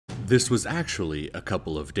This was actually a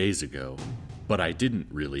couple of days ago, but I didn't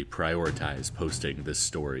really prioritize posting this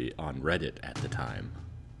story on Reddit at the time.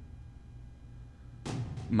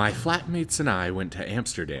 My flatmates and I went to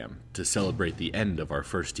Amsterdam to celebrate the end of our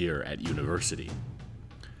first year at university.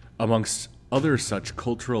 Amongst other such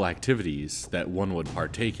cultural activities that one would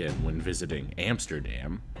partake in when visiting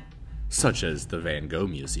Amsterdam, such as the Van Gogh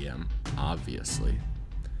Museum, obviously,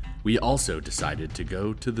 we also decided to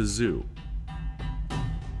go to the zoo.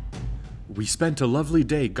 We spent a lovely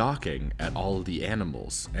day gawking at all the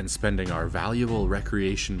animals and spending our valuable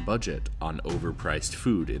recreation budget on overpriced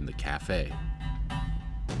food in the cafe.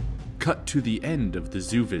 Cut to the end of the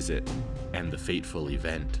zoo visit and the fateful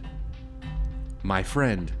event. My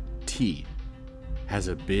friend, T, has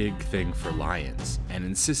a big thing for lions and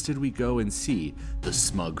insisted we go and see the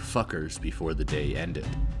smug fuckers before the day ended.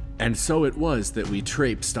 And so it was that we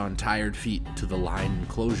traipsed on tired feet to the lion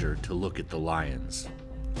enclosure to look at the lions.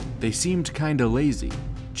 They seemed kinda lazy,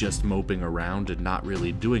 just moping around and not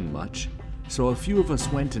really doing much, so a few of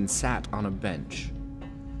us went and sat on a bench.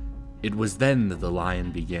 It was then that the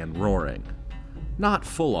lion began roaring. Not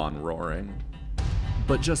full-on roaring,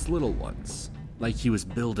 but just little ones, like he was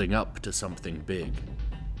building up to something big.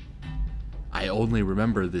 I only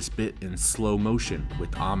remember this bit in slow motion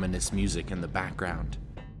with ominous music in the background.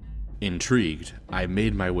 Intrigued, I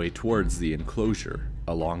made my way towards the enclosure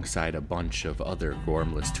alongside a bunch of other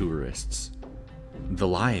gormless tourists. The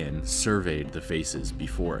lion surveyed the faces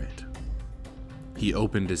before it. He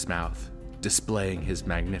opened his mouth, displaying his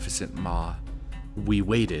magnificent maw. We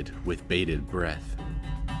waited with bated breath.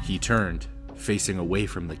 He turned, facing away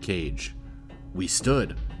from the cage. We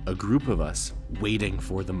stood, a group of us, waiting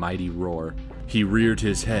for the mighty roar. He reared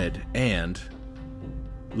his head and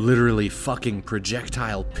literally fucking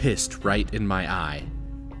projectile pissed right in my eye.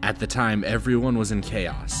 At the time, everyone was in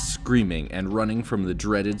chaos, screaming and running from the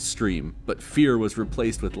dreaded stream, but fear was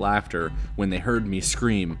replaced with laughter when they heard me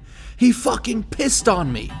scream, "He fucking pissed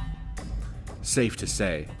on me!" Safe to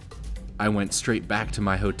say, I went straight back to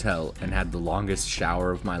my hotel and had the longest shower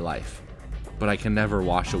of my life, but I can never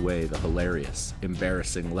wash away the hilarious,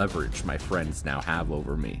 embarrassing leverage my friends now have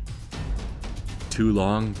over me. Too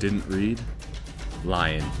long, didn't read?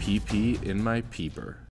 Lion pee-pee in my peeper.